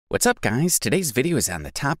What's up, guys? Today's video is on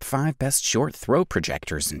the top 5 best short throw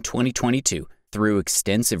projectors in 2022. Through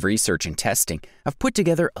extensive research and testing, I've put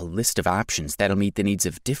together a list of options that'll meet the needs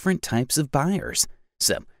of different types of buyers.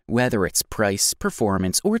 So, whether it's price,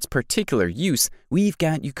 performance, or its particular use, we've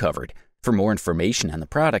got you covered. For more information on the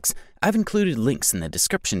products, I've included links in the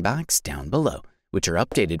description box down below, which are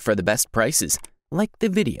updated for the best prices. Like the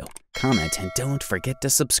video, comment, and don't forget to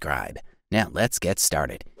subscribe. Now let's get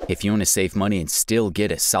started. If you want to save money and still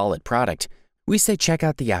get a solid product, we say check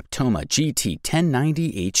out the Optoma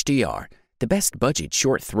GT1090HDR, the best budget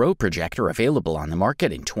short throw projector available on the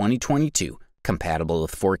market in 2022. Compatible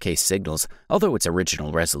with 4K signals, although its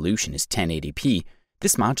original resolution is 1080p,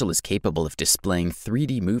 this module is capable of displaying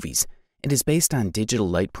 3D movies and is based on digital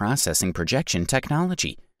light processing projection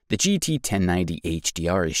technology. The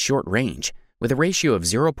GT1090HDR is short range, with a ratio of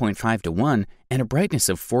 0.5 to 1 and a brightness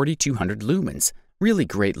of 4200 lumens. Really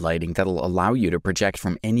great lighting that'll allow you to project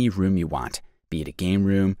from any room you want, be it a game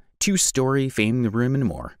room, two-story, family room, and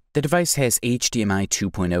more. The device has HDMI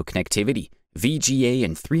 2.0 connectivity, VGA,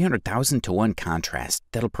 and 300,000 to 1 contrast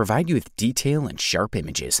that'll provide you with detail and sharp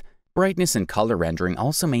images. Brightness and color rendering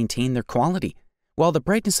also maintain their quality, while the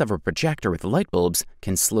brightness of a projector with light bulbs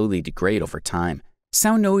can slowly degrade over time.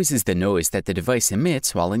 Sound noise is the noise that the device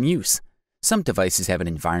emits while in use. Some devices have an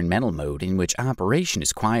environmental mode in which operation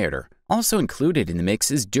is quieter. Also included in the mix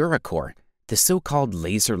is DuraCore, the so-called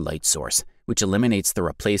laser light source, which eliminates the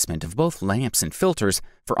replacement of both lamps and filters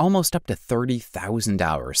for almost up to 30,000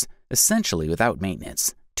 hours, essentially without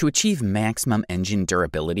maintenance. To achieve maximum engine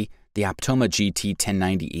durability, the Optoma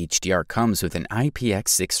GT1090HDR comes with an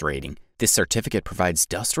IPX6 rating. This certificate provides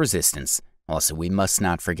dust resistance. Also, we must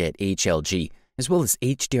not forget HLG, as well as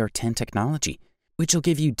HDR10 technology, which will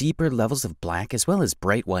give you deeper levels of black as well as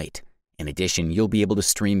bright white. In addition, you'll be able to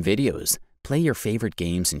stream videos, play your favorite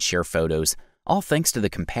games, and share photos, all thanks to the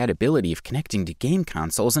compatibility of connecting to game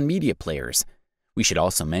consoles and media players. We should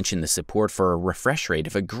also mention the support for a refresh rate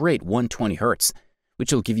of a great 120 Hz,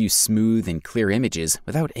 which will give you smooth and clear images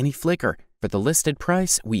without any flicker. For the listed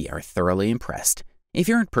price, we are thoroughly impressed. If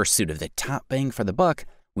you're in pursuit of the top bang for the buck,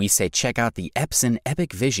 we say check out the Epson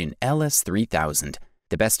EpiqVision LS3000.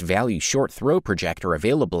 The best value short throw projector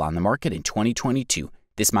available on the market in 2022.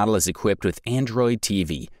 This model is equipped with Android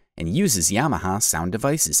TV and uses Yamaha sound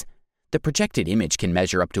devices. The projected image can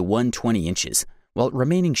measure up to 120 inches, while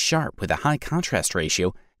remaining sharp with a high contrast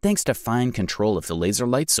ratio thanks to fine control of the laser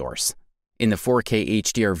light source. In the 4K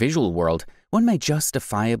HDR visual world, one may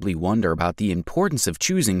justifiably wonder about the importance of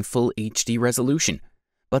choosing full HD resolution.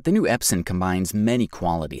 But the new Epson combines many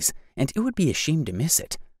qualities, and it would be a shame to miss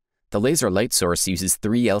it. The laser light source uses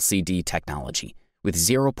 3 LCD technology with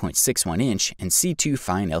 0.61-inch and C2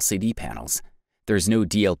 fine LCD panels. There is no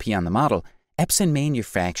DLP on the model. Epson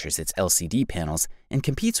manufactures its LCD panels and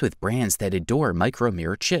competes with brands that adore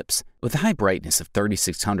micro-mirror chips. With a high brightness of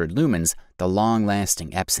 3600 lumens, the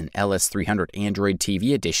long-lasting Epson LS3000 Android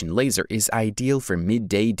TV Edition laser is ideal for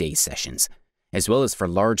midday day sessions, as well as for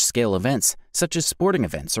large-scale events, such as sporting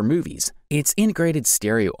events or movies. Its integrated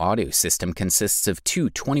stereo audio system consists of 2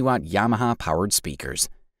 20-watt Yamaha-powered speakers.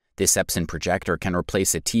 This Epson projector can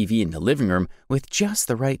replace a TV in the living room with just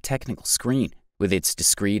the right technical screen. With its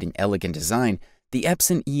discreet and elegant design, the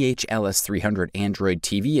Epson LS3000 Android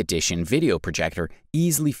TV Edition video projector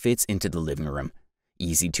easily fits into the living room.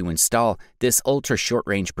 Easy to install, this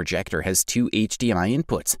ultra-short-range projector has 2 HDMI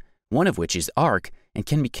inputs, one of which is ARC and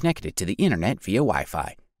can be connected to the internet via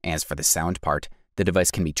Wi-Fi. As for the sound part, the device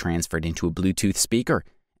can be transferred into a Bluetooth speaker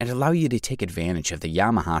and allow you to take advantage of the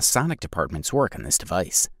Yamaha Sonic department's work on this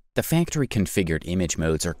device. The factory-configured image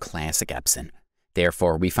modes are classic Epson.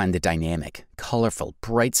 Therefore, we find the dynamic, colorful,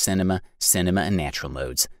 bright cinema, and natural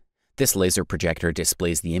modes. This laser projector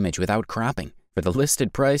displays the image without cropping. For the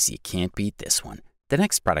listed price, you can't beat this one. The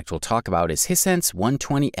next product we'll talk about is Hisense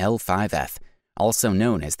 120L5F, also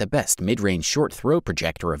known as the best mid-range short throw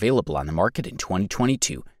projector available on the market in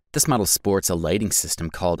 2022. This model sports a lighting system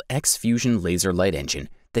called X-Fusion Laser Light Engine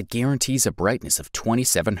that guarantees a brightness of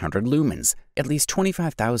 2700 lumens. At least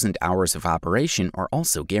 25,000 hours of operation are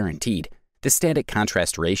also guaranteed. The static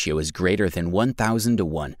contrast ratio is greater than 1000 to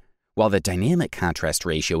 1, while the dynamic contrast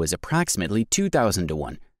ratio is approximately 2000 to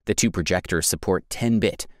 1. The two projectors support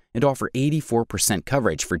 10-bit and offer 84%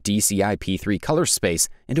 coverage for DCI-P3 color space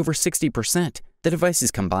and over 60%. The device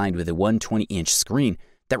is combined with a 120-inch screen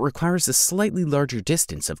that requires a slightly larger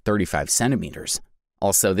distance of 35 centimeters.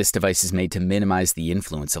 Also, this device is made to minimize the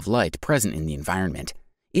influence of light present in the environment.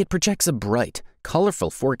 It projects a bright, colorful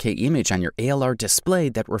 4K image on your ALR display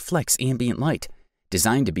that reflects ambient light,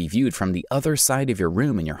 designed to be viewed from the other side of your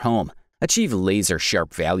room in your home. Achieve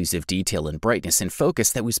laser-sharp values of detail and brightness and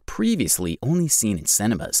focus that was previously only seen in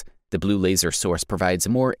cinemas. The blue laser source provides a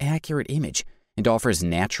more accurate image and offers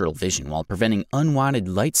natural vision while preventing unwanted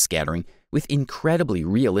light scattering with incredibly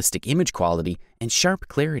realistic image quality and sharp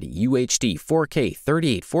clarity UHD 4K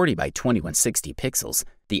 3840 by 2160 pixels.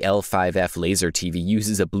 The L5F laser TV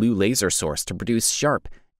uses a blue laser source to produce sharp,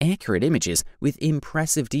 accurate images with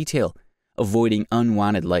impressive detail, avoiding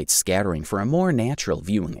unwanted light scattering for a more natural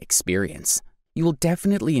viewing experience. You will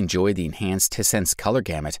definitely enjoy the enhanced Hisense color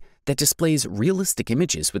gamut that displays realistic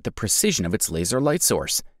images with the precision of its laser light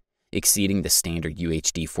source. Exceeding the standard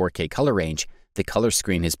UHD 4K color range, the color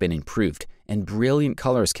screen has been improved, and brilliant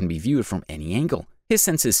colors can be viewed from any angle.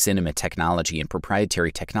 Hisense's cinema technology and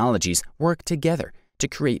proprietary technologies work together to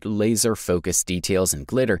create laser-focused details and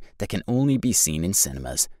glitter that can only be seen in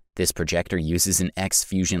cinemas. This projector uses an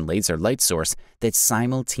X-Fusion laser light source that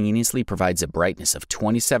simultaneously provides a brightness of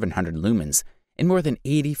 2700 lumens and more than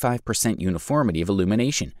 85% uniformity of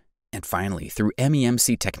illumination. And finally, through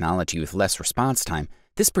MEMC technology with less response time,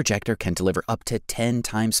 this projector can deliver up to 10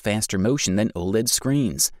 times faster motion than OLED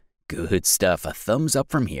screens. Good stuff, a thumbs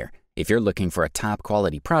up from here. If you're looking for a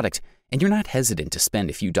top-quality product and you're not hesitant to spend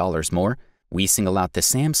a few dollars more, we single out the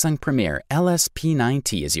Samsung Premiere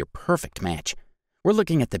LSP9T as your perfect match. We're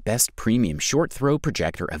looking at the best premium short-throw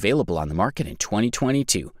projector available on the market in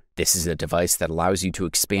 2022. This is a device that allows you to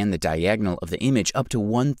expand the diagonal of the image up to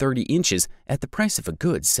 130 inches at the price of a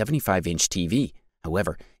good 75-inch TV.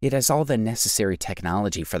 However, it has all the necessary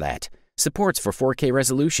technology for that. Supports for 4K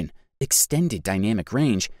resolution, extended dynamic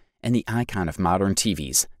range, and the icon of modern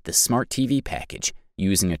TVs, the Smart TV package.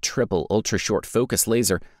 Using a triple ultra-short focus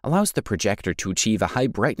laser allows the projector to achieve a high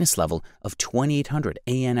brightness level of 2800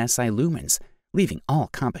 ANSI lumens, leaving all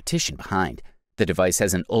competition behind. The device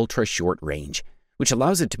has an ultra-short range, which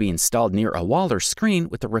allows it to be installed near a wall or screen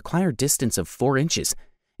with the required distance of 4 inches,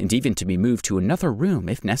 and even to be moved to another room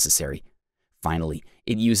if necessary. Finally,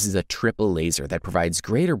 it uses a triple laser that provides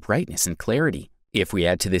greater brightness and clarity. If we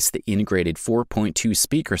add to this the integrated 4.2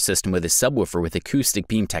 speaker system with a subwoofer with acoustic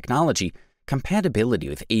beam technology, compatibility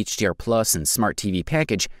with HDR Plus and Smart TV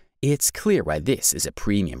package, it's clear why this is a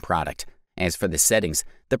premium product. As for the settings,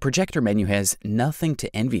 the projector menu has nothing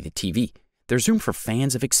to envy the TV. There's room for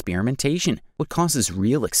fans of experimentation. What causes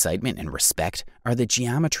real excitement and respect are the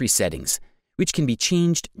geometry settings, which can be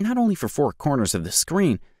changed not only for 4 corners of the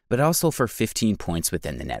screen, but also for 15 points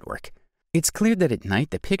within the network. It's clear that at night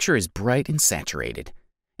the picture is bright and saturated.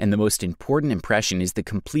 And the most important impression is the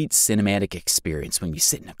complete cinematic experience when you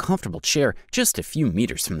sit in a comfortable chair just a few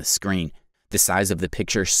meters from the screen. The size of the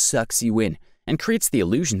picture sucks you in and creates the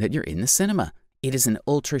illusion that you're in the cinema. It is an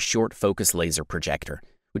ultra-short focus laser projector,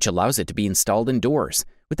 which allows it to be installed indoors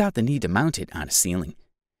without the need to mount it on a ceiling.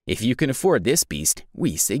 If you can afford this beast,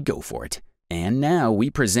 we say go for it. And now we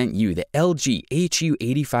present you the LG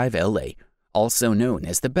HU85LA, also known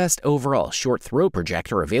as the best overall short-throw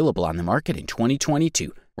projector available on the market in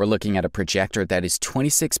 2022. We're looking at a projector that is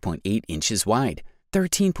 26.8 inches wide,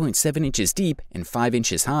 13.7 inches deep, and 5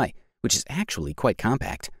 inches high, which is actually quite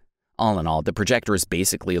compact. All in all, the projector is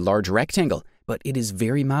basically a large rectangle, but it is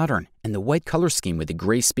very modern, and the white color scheme with the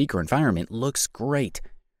gray speaker environment looks great.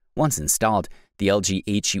 Once installed, the LG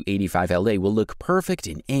HU85LA will look perfect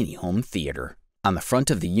in any home theater. On the front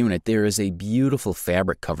of the unit, there is a beautiful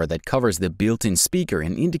fabric cover that covers the built-in speaker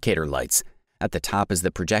and indicator lights. At the top is the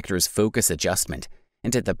projector's focus adjustment,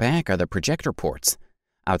 and at the back are the projector ports.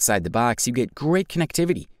 Outside the box, you get great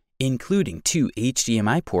connectivity, including 2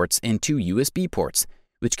 HDMI ports and 2 USB ports,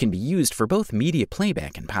 which can be used for both media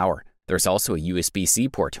playback and power. There's also a USB-C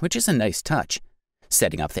port, which is a nice touch.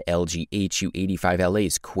 Setting up the LG HU85LA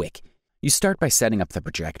is quick. You start by setting up the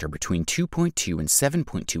projector between 2.2 and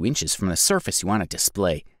 7.2 inches from the surface you want to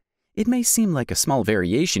display. It may seem like a small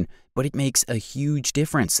variation, but it makes a huge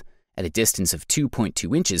difference. At a distance of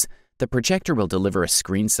 2.2 inches, the projector will deliver a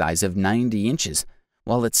screen size of 90 inches,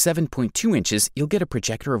 while at 7.2 inches, you'll get a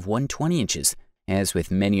projector of 120 inches. As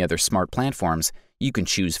with many other smart platforms, you can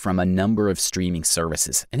choose from a number of streaming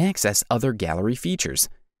services and access other gallery features.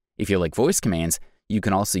 If you like voice commands, you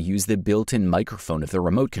can also use the built-in microphone of the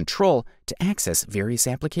remote control to access various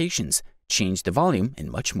applications, change the volume,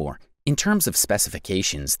 and much more. In terms of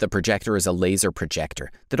specifications, the projector is a laser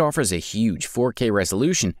projector that offers a huge 4K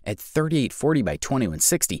resolution at 3840 by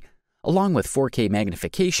 2160, along with 4K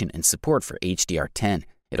magnification and support for HDR10.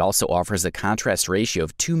 It also offers a contrast ratio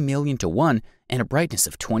of 2 million to 1 and a brightness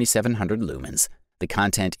of 2700 lumens. The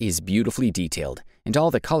content is beautifully detailed, and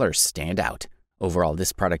all the colors stand out. Overall,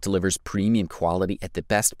 this product delivers premium quality at the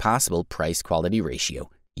best possible price-quality ratio.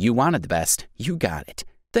 You wanted the best, you got it.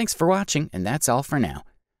 Thanks for watching, and that's all for now.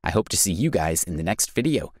 I hope to see you guys in the next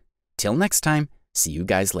video. Till next time, see you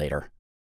guys later.